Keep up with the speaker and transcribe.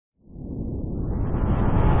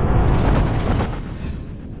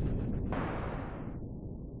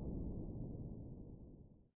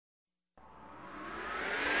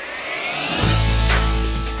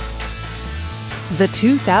The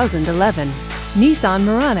 2011 Nissan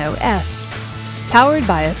Murano S. Powered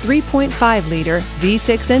by a 3.5-liter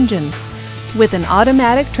V6 engine with an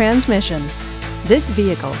automatic transmission. This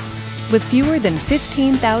vehicle, with fewer than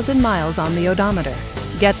 15,000 miles on the odometer,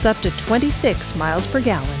 gets up to 26 miles per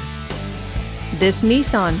gallon. This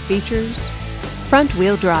Nissan features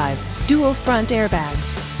front-wheel drive, dual front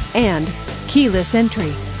airbags, and keyless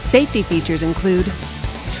entry. Safety features include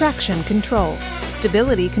traction control,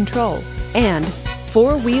 stability control, and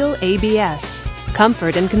four-wheel ABS.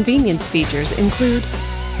 Comfort and convenience features include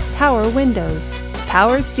power windows,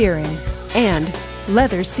 power steering, and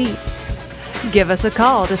leather seats. Give us a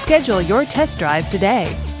call to schedule your test drive today.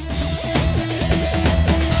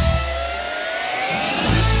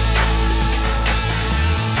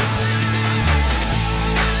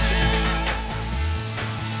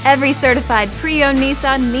 Every certified pre-owned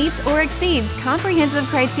Nissan meets or exceeds comprehensive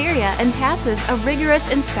criteria and passes a rigorous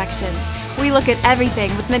inspection. We look at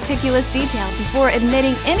everything with meticulous detail before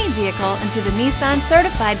admitting any vehicle into the Nissan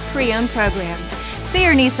Certified Pre-Owned program. See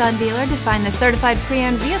your Nissan dealer to find the certified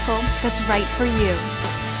pre-owned vehicle that's right for you.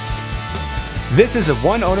 This is a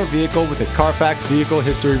one-owner vehicle with a Carfax Vehicle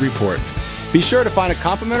History Report. Be sure to find a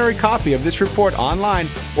complimentary copy of this report online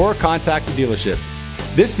or contact the dealership.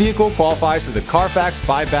 This vehicle qualifies for the Carfax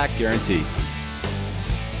buyback guarantee.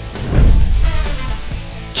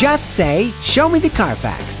 Just say, "Show me the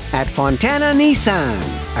Carfax" at Fontana Nissan,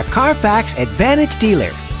 a Carfax Advantage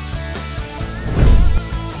dealer.